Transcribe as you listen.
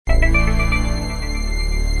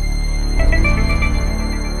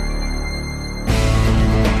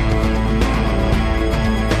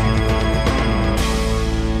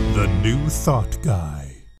Thought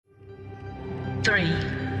Guy. 3,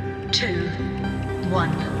 2,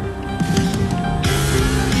 1.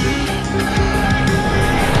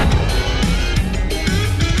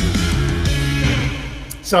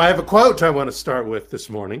 So I have a quote I want to start with this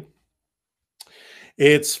morning.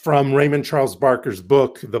 It's from Raymond Charles Barker's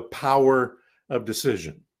book, The Power of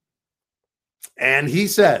Decision. And he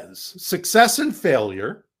says, success and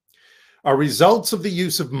failure are results of the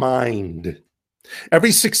use of mind.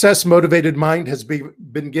 Every success-motivated mind has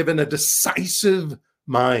been given a decisive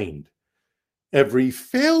mind. Every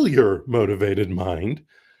failure-motivated mind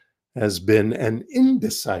has been an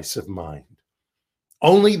indecisive mind.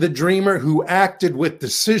 Only the dreamer who acted with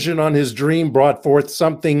decision on his dream brought forth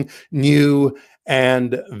something new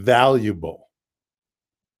and valuable.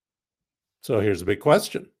 So here's a big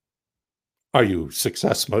question. Are you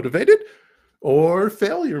success-motivated or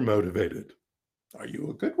failure-motivated? Are you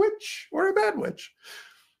a good witch or a bad witch?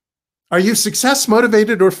 Are you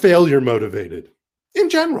success-motivated or failure-motivated in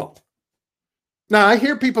general? Now, I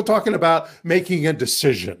hear people talking about making a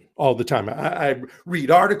decision all the time. I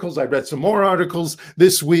read articles. I read some more articles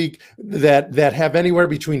this week that have anywhere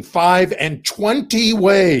between 5 and 20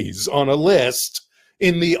 ways on a list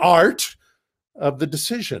in the art of the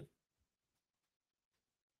decision.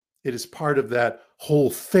 It is part of that whole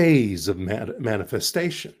phase of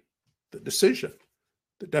manifestation, the decision.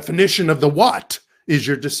 The definition of the what is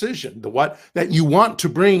your decision, the what that you want to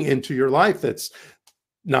bring into your life that's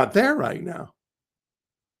not there right now.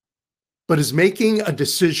 But is making a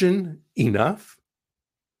decision enough?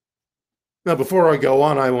 Now, before I go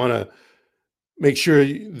on, I want to make sure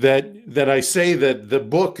that I say that the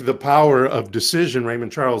book, The Power of Decision,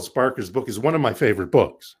 Raymond Charles Barker's book, is one of my favorite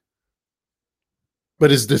books.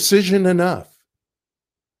 But is decision enough?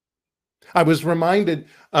 I was reminded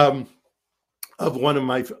of one of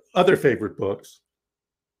my other favorite books.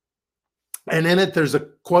 And in it, there's a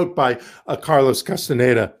quote by Carlos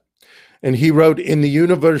Castaneda. And he wrote, in the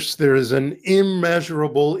universe, there is an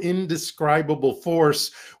immeasurable, indescribable force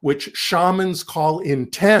which shamans call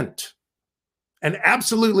intent. And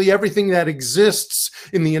absolutely everything that exists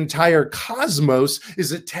in the entire cosmos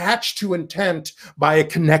is attached to intent by a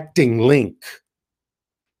connecting link.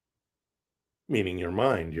 Meaning your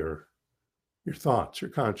mind, your thoughts, your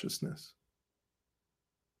consciousness.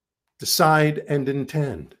 Decide and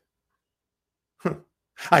intend.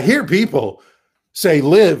 I hear people say,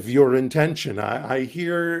 live your intention. I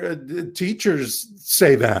hear teachers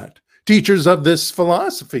say that. Teachers of this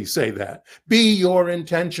philosophy say that. Be your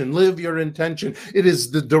intention, live your intention. It is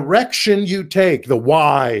the direction you take, the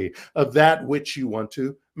why of that which you want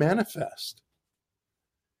to manifest.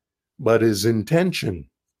 But is intention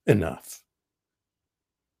enough?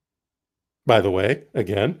 By the way,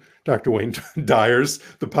 again, Dr. Wayne Dyer's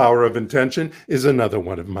The Power of Intention is another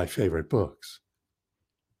one of my favorite books.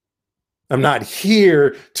 I'm not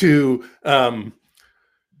here to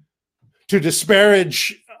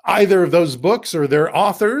disparage either of those books or their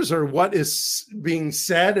authors or what is being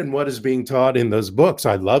said and what is being taught in those books.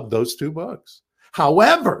 I love those two books.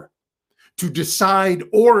 However, to decide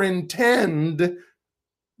or intend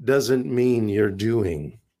doesn't mean you're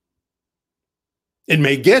doing. It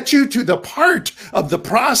may get you to the part of the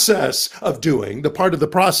process of doing, the part of the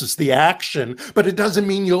process, the action, but it doesn't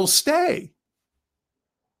mean you'll stay.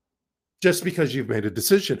 Just because you've made a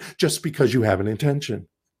decision, just because you have an intention.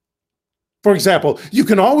 For example, you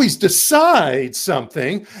can always decide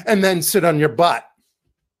something and then sit on your butt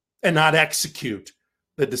and not execute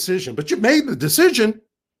the decision. But you made the decision,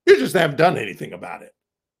 you just haven't done anything about it.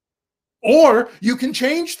 Or you can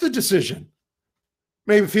change the decision.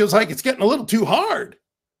 Maybe it feels like it's getting a little too hard.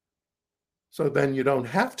 So then you don't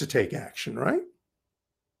have to take action, right?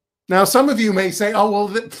 Now, some of you may say, oh,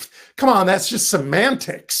 well, come on, that's just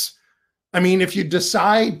semantics. I mean, if you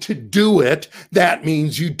decide to do it, that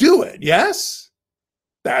means you do it, yes?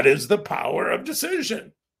 That is the power of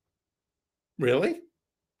decision. Really?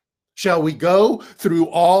 Shall we go through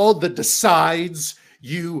all the decides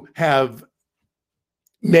you have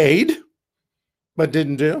made but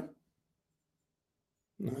didn't do?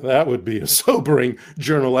 That would be a sobering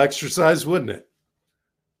journal exercise, wouldn't it?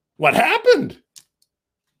 What happened?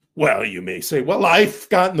 Well, you may say, well, life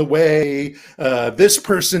got in the way. This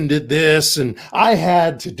person did this, and I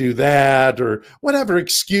had to do that, or whatever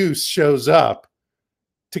excuse shows up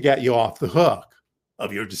to get you off the hook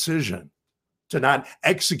of your decision, to not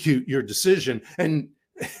execute your decision. And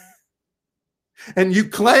you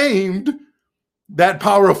claimed that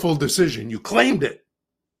powerful decision. You claimed it.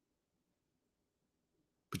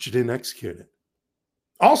 But you didn't execute it.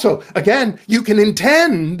 Also, again, you can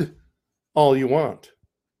intend all you want.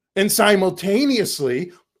 And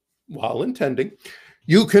simultaneously, while intending.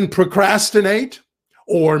 You can procrastinate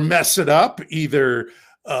or mess it up, either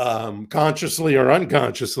consciously or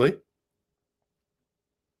unconsciously.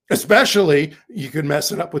 Especially, you can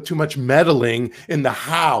mess it up with too much meddling in the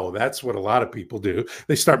how. That's what a lot of people do.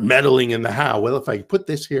 They start meddling in the how. Well, if I put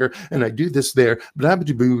this here and I do this there, blah,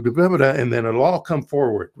 blah, blah, blah, blah, blah, and then it'll all come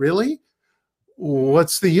forward. Really?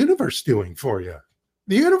 What's the universe doing for you?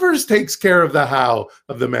 The universe takes care of the how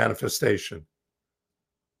of the manifestation.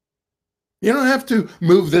 You don't have to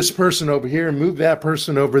move this person over here and move that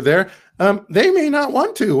person over there. They may not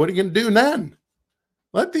want to. What are you going to do then?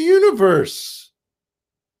 Let the universe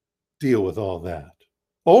deal with all that,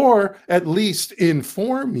 or at least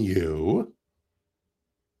inform you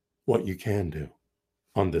what you can do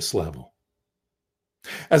on this level.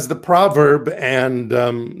 As the proverb, and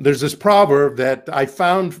there's this proverb that I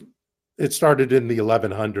found, it started in the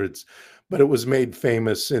 1100s, but it was made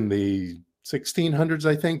famous in the 1600s,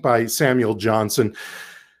 I think, by Samuel Johnson,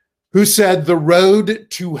 who said, "The road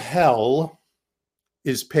to hell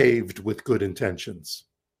is paved with good intentions."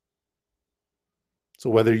 So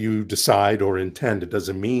whether you decide or intend, it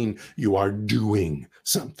doesn't mean you are doing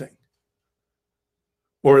something.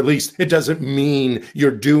 Or at least it doesn't mean you're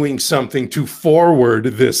doing something to forward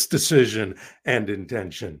this decision and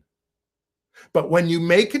intention. But when you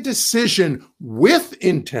make a decision with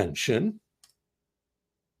intention,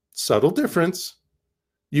 subtle difference,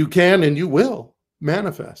 you can and you will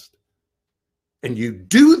manifest. And you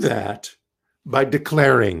do that by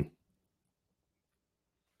declaring.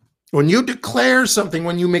 When you declare something,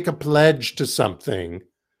 when you make a pledge to something,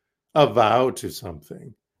 a vow to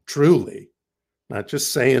something, truly, not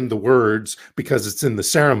just saying the words because it's in the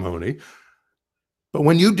ceremony, but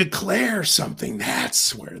when you declare something,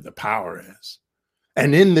 that's where the power is.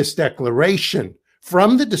 And in this declaration,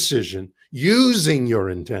 from the decision, using your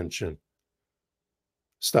intention,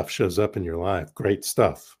 stuff shows up in your life, great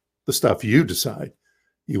stuff, the stuff you decide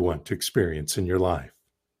you want to experience in your life.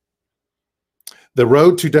 The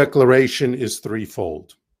road to declaration is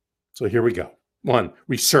threefold. So here we go. One,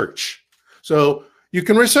 research. So you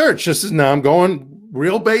can research. Now I'm going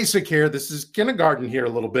real basic here. This is kindergarten here a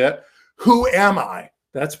little bit. Who am I?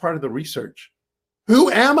 That's part of the research.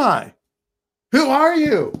 Who am I? Who are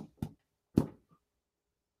you?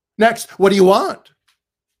 Next, what do you want?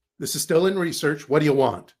 This is still in research. What do you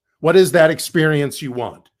want? What is that experience you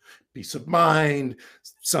want? Peace of mind,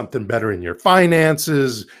 something better in your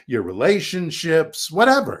finances, your relationships,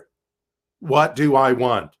 whatever. What do I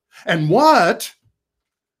want? And what,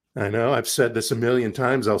 I know I've said this a million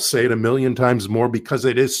times, I'll say it a million times more because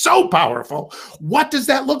it is so powerful. What does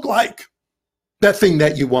that look like? That thing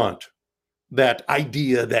that you want, that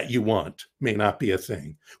idea that you want may not be a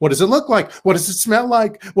thing. What does it look like? What does it smell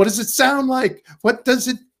like? What does it sound like? What does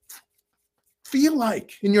it feel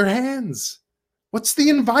like in your hands? What's the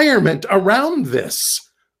environment around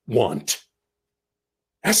this want?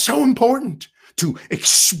 That's so important to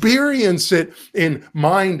experience it in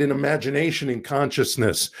mind and imagination and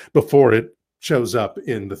consciousness before it shows up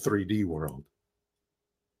in the 3D world.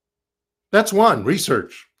 That's one,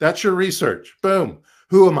 research. That's your research. Boom.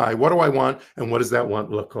 Who am I? What do I want? And what does that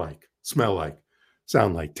want look like, smell like,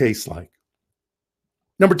 sound like, taste like?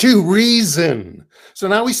 Number two, reason. So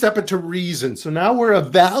now we step into reason. So now we're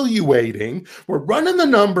evaluating, we're running the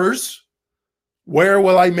numbers. Where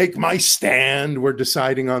will I make my stand? We're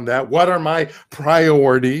deciding on that. What are my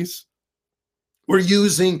priorities? We're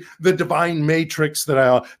using the divine matrix that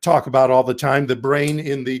I talk about all the time, the brain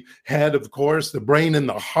in the head, of course, the brain in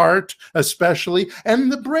the heart, especially,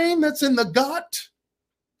 and the brain that's in the gut,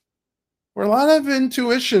 where a lot of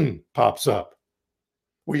intuition pops up.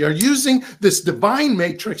 We are using this divine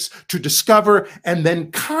matrix to discover and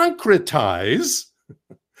then concretize.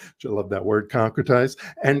 I love that word, concretize.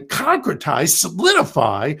 And concretize,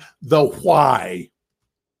 solidify the why.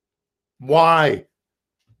 Why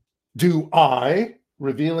do I,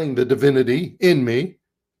 revealing the divinity in me,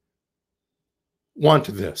 want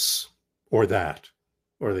this or that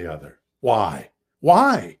or the other? Why?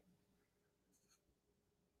 Why?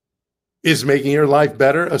 Is making your life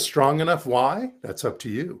better a strong enough why? That's up to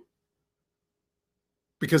you.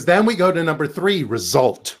 Because then we go to number three,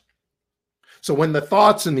 result. So when the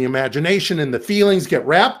thoughts and the imagination and the feelings get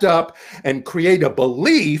wrapped up and create a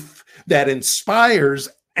belief that inspires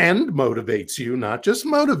and motivates you, not just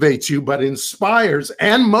motivates you, but inspires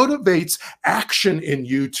and motivates action in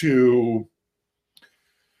you to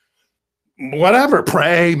whatever,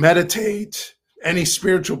 pray, meditate, any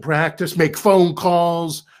spiritual practice, make phone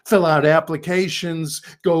calls, fill out applications,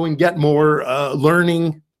 go and get more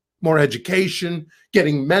learning, more education,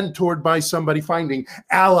 getting mentored by somebody, finding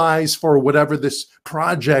allies for whatever this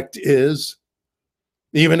project is.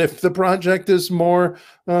 Even if the project is more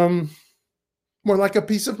like a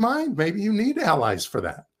peace of mind, maybe you need allies for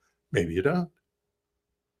that. Maybe you don't.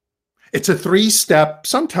 It's a 3-step,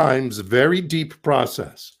 sometimes very deep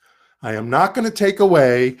process. I am not going to take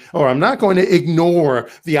away, or I'm not going to ignore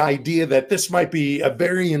the idea that this might be a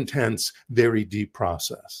very intense, very deep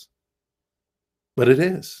process. But it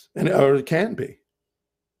is, or it can be.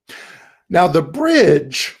 Now, the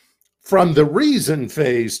bridge from the reason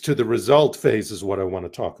phase to the result phase is what I want to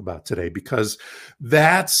talk about today, because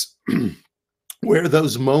that's where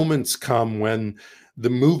those moments come when the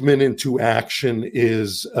movement into action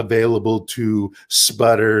is available to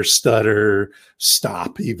sputter, stutter,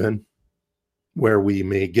 stop even, where we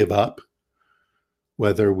may give up,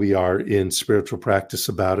 whether we are in spiritual practice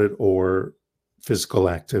about it or physical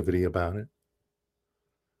activity about it.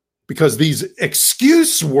 Because these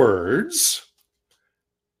excuse words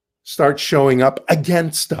start showing up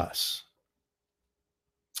against us.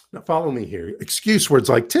 Now follow me here. Excuse words,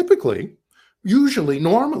 like typically, usually,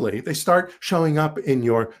 normally, they start showing up in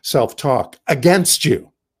your self-talk against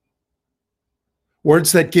you.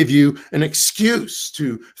 Words that give you an excuse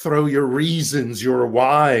to throw your reasons, your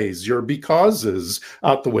whys, your becauses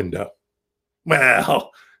out the window.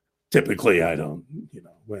 Well, typically I don't,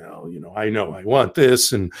 I know I want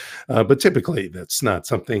this, but typically that's not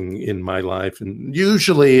something in my life. And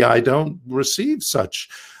usually I don't receive such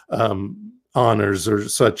honors or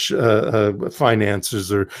such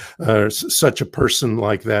finances or such a person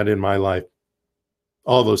like that in my life.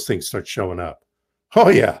 All those things start showing up. Oh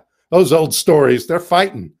yeah, those old stories, they're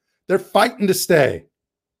fighting. They're fighting to stay.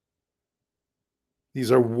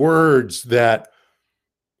 These are words that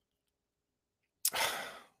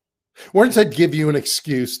give you an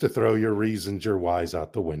excuse to throw your reasons, your whys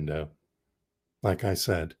out the window, like I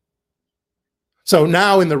said. So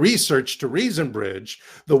now in the research to reason bridge,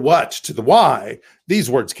 the what to the why, these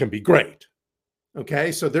words can be great.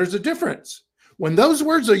 Okay, so there's a difference. When those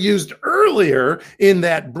words are used earlier in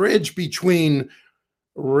that bridge between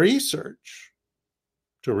research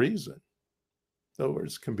to reason, those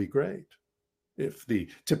words can be great. If the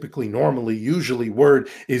typically, normally, usually word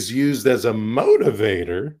is used as a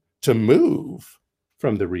motivator to move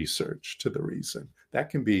from the research to the reason, that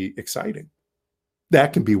can be exciting.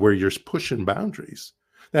 That can be where you're pushing boundaries.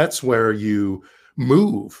 That's where you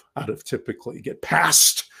move out of typically, get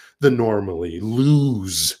past the normally,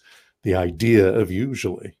 lose the idea of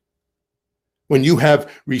usually. When you have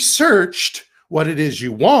researched what it is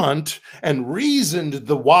you want and reasoned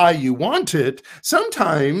the why you want it,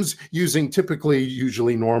 sometimes using typically,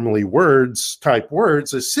 usually, normally type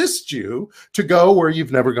words assist you to go where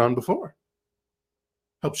you've never gone before.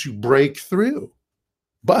 Helps you break through,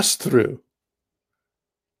 bust through.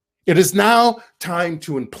 It is now time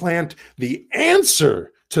to implant the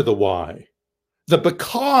answer to the why, the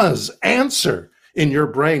because answer in your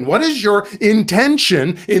brain. What is your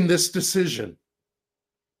intention in this decision?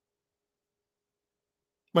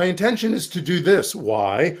 My intention is to do this.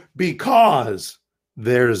 Why? Because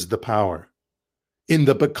there's the power. In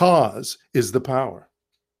the because is the power.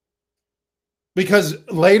 Because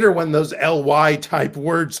later when those LY type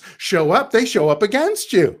words show up, they show up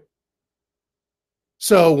against you.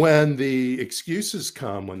 So when the excuses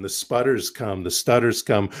come, when the sputters come, the stutters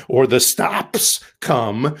come, or the stops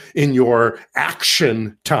come in your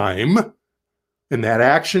action time, and that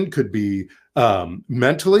action could be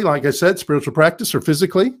mentally, like I said, spiritual practice, or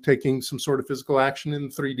physically, taking some sort of physical action in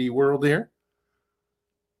the 3D world here.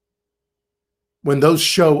 When those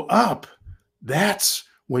show up, that's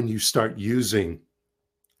when you start using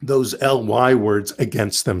those LY words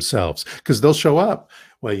against themselves, because they'll show up.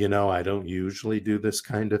 Well, I don't usually do this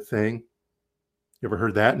kind of thing. You ever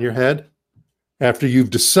heard that in your head? After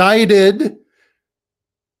you've decided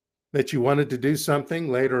that you wanted to do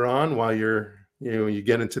something later on, while you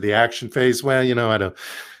get into the action phase, well, I don't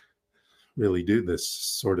really do this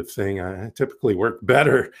sort of thing. I typically work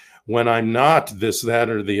better when I'm not this, that,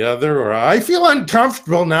 or the other, or I feel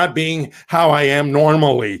uncomfortable not being how I am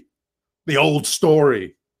normally. The old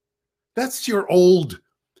story. That's your old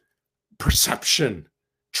perception,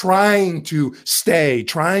 trying to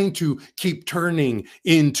keep turning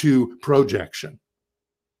into projection.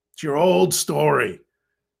 It's your old story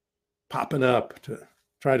popping up to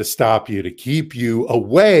try to stop you, to keep you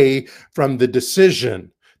away from the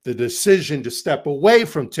decision to step away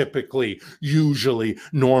from typically, usually,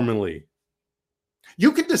 normally.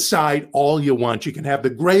 You can decide all you want. You can have the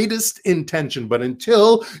greatest intention, but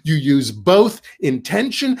until you use both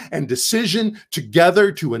intention and decision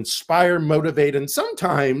together to inspire, motivate, and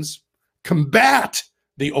sometimes combat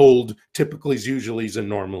the old typicallys, usuallys,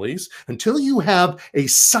 and normallys, until you have a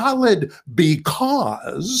solid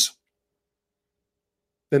because,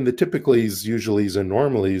 then the typicallys, usuallys, and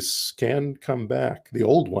normallys can come back, the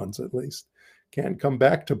old ones at least, can come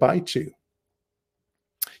back to bite you.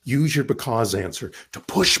 Use your because answer to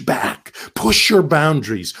push back, push your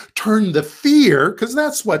boundaries, turn the fear, because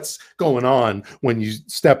that's what's going on when you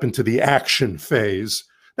step into the action phase.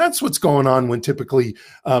 That's what's going on when typically,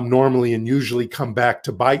 normally, and usually come back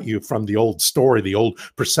to bite you from the old story, the old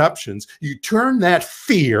perceptions. You turn that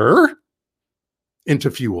fear into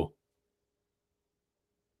fuel.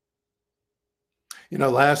 You know,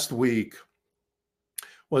 last week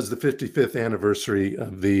was the 55th anniversary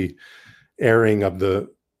of the airing of the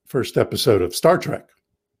first episode of Star Trek.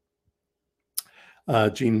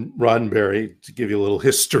 Gene Roddenberry, to give you a little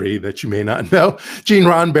history that you may not know, Gene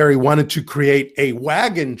Roddenberry wanted to create a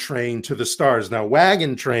wagon train to the stars. Now,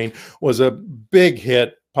 Wagon Train was a big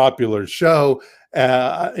hit, popular show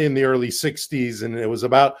in the early 60s, and it was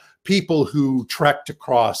about people who trekked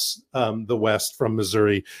across the West from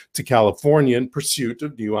Missouri to California in pursuit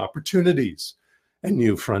of new opportunities and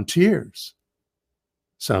new frontiers.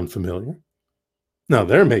 Sound familiar? Now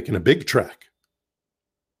they're making a big trek.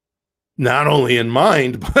 Not only in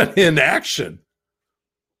mind, but in action.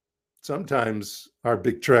 Sometimes our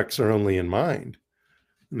big treks are only in mind,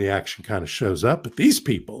 and the action kind of shows up. But these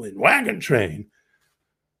people in Wagon Train,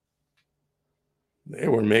 they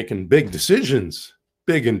were making big decisions,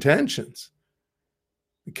 big intentions.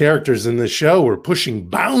 The characters in the show were pushing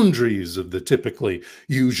boundaries of the typically,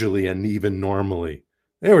 usually, and even normally.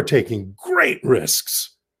 They were taking great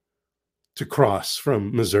risks to cross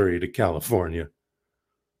from Missouri to California.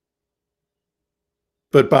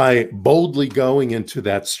 But by boldly going into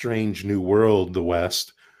that strange new world, the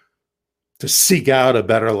West, to seek out a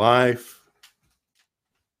better life,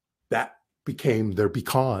 that became their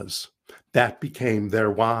because. That became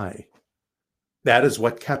their why. That is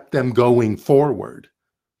what kept them going forward.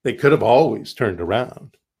 They could have always turned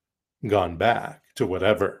around and gone back to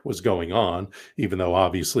whatever was going on, even though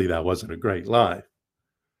obviously that wasn't a great life.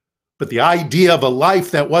 But the idea of a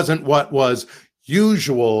life that wasn't what was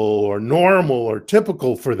usual or normal or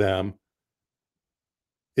typical for them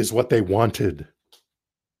is what they wanted.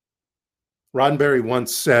 Roddenberry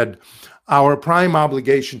once said, "Our prime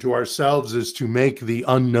obligation to ourselves is to make the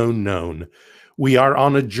unknown known. We are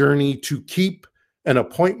on a journey to keep an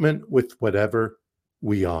appointment with whatever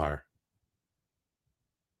we are."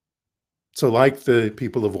 So like the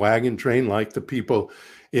people of Wagon Train, like the people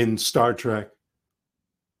in Star Trek,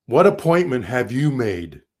 what appointment have you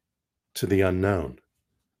made to the unknown?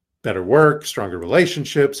 Better work, stronger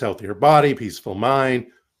relationships, healthier body, peaceful mind,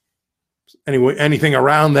 anyway, anything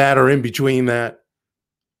around that or in between that.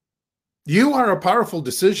 You are a powerful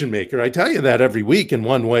decision maker. I tell you that every week in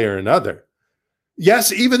one way or another.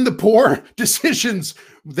 Yes, even the poor decisions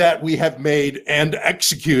that we have made and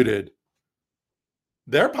executed,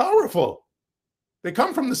 they're powerful. They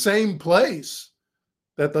come from the same place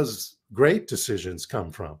that those great decisions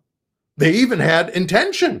come from. They even had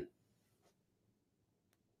intention.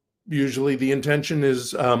 Usually the intention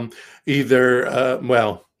is well,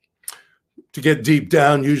 to get deep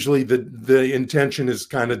down, usually the intention is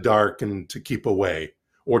kind of dark and to keep away,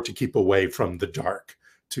 or to keep away from the dark,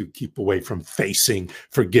 to keep away from facing,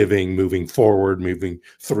 forgiving, moving forward, moving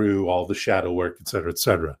through all the shadow work, et cetera, et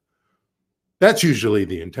cetera. That's usually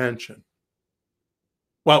the intention.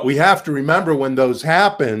 What we have to remember when those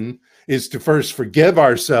happen is to first forgive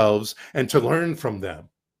ourselves and to learn from them.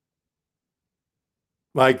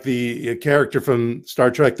 Like the character from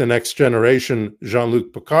Star Trek: The Next Generation,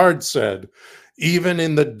 Jean-Luc Picard, said, "Even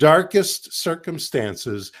in the darkest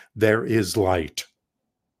circumstances, there is light."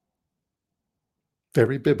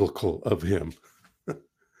 Very biblical of him.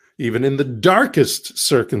 Even in the darkest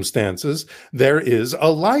circumstances, there is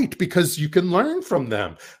a light, because you can learn from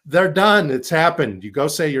them. They're done. It's happened. You go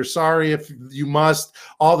say you're sorry if you must,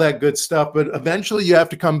 all that good stuff. But eventually you have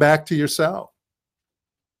to come back to yourself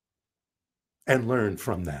and learn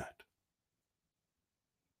from that.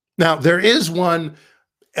 Now, there is one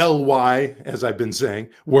LY, as I've been saying,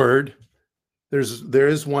 word. There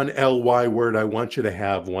is one LY word I want you to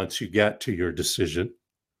have once you get to your decision.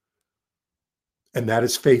 And that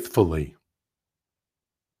is faithfully.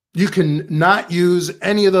 You can not use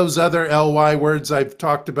any of those other LY words I've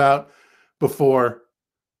talked about before.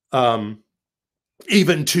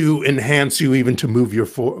 even to enhance you, even to move you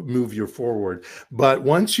forward. But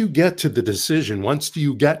once you get to the decision, once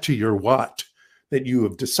you get to your what that you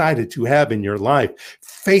have decided to have in your life,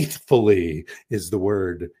 faithfully is the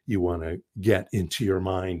word you want to get into your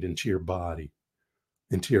mind, into your body,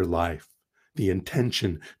 into your life. The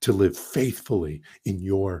intention to live faithfully in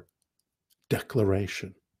your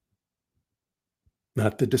declaration.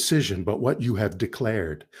 Not the decision, but what you have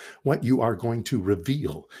declared, what you are going to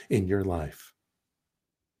reveal in your life.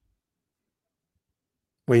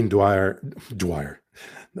 Wayne Dwyer,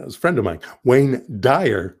 that was a friend of mine. Wayne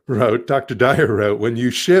Dyer wrote, Dr. Dyer wrote, when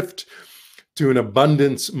you shift to an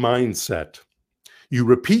abundance mindset, you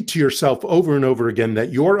repeat to yourself over and over again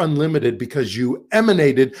that you're unlimited because you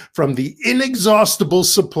emanated from the inexhaustible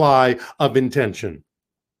supply of intention.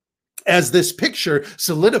 As this picture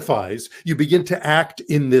solidifies, you begin to act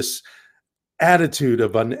in this attitude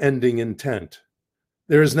of unending intent.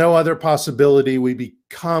 There is no other possibility. We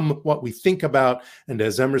become what we think about. And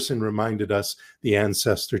as Emerson reminded us, the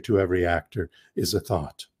ancestor to every actor is a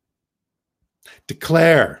thought.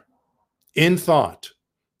 Declare in thought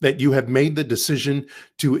that you have made the decision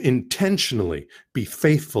to intentionally be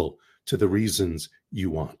faithful to the reasons you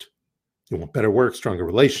want. You want better work, stronger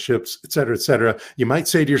relationships, et cetera, et cetera. You might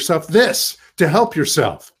say to yourself this to help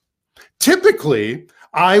yourself. Typically,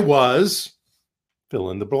 I was fill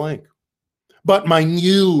in the blank. But my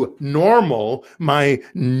new normal, my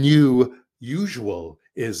new usual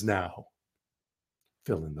is now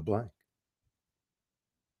fill in the blank.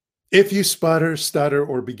 If you sputter, stutter,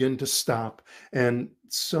 or begin to stop, and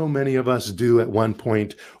so many of us do at one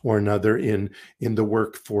point or another in the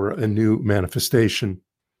work for a new manifestation,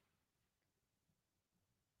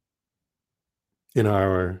 in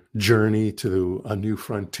our journey to a new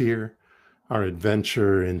frontier, our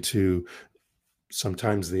adventure into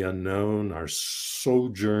sometimes the unknown, our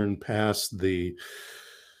sojourn past the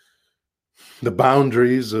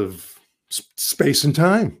boundaries of space and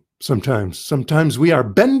time. Sometimes we are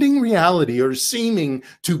bending reality or seeming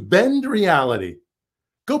to bend reality.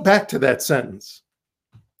 Go back to that sentence.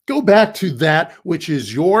 Go back to that which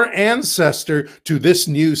is your ancestor to this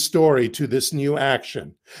new story, to this new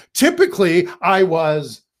action. Typically, I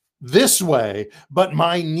was this way, but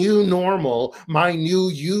my new normal, my new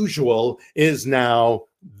usual is now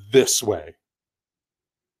this way.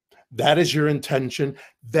 That is your intention.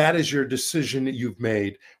 That is your decision that you've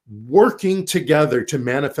made, working together to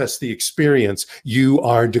manifest the experience you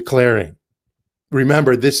are declaring.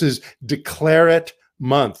 Remember, this is Declare It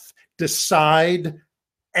month. Decide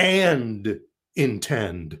and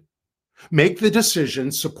intend. Make the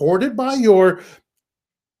decision supported by your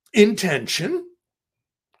intention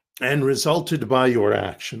and resulted by your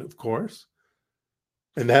action, of course,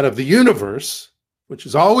 and that of the universe, which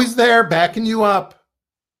is always there backing you up.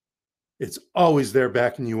 It's always there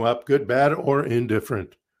backing you up, good, bad, or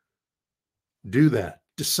indifferent. Do that.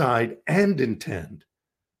 Decide and intend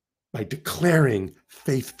by declaring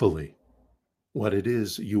faithfully what it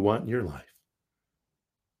is you want in your life.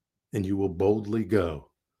 And you will boldly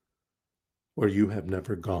go where you have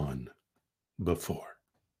never gone before.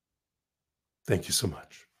 Thank you so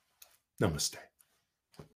much. Namaste.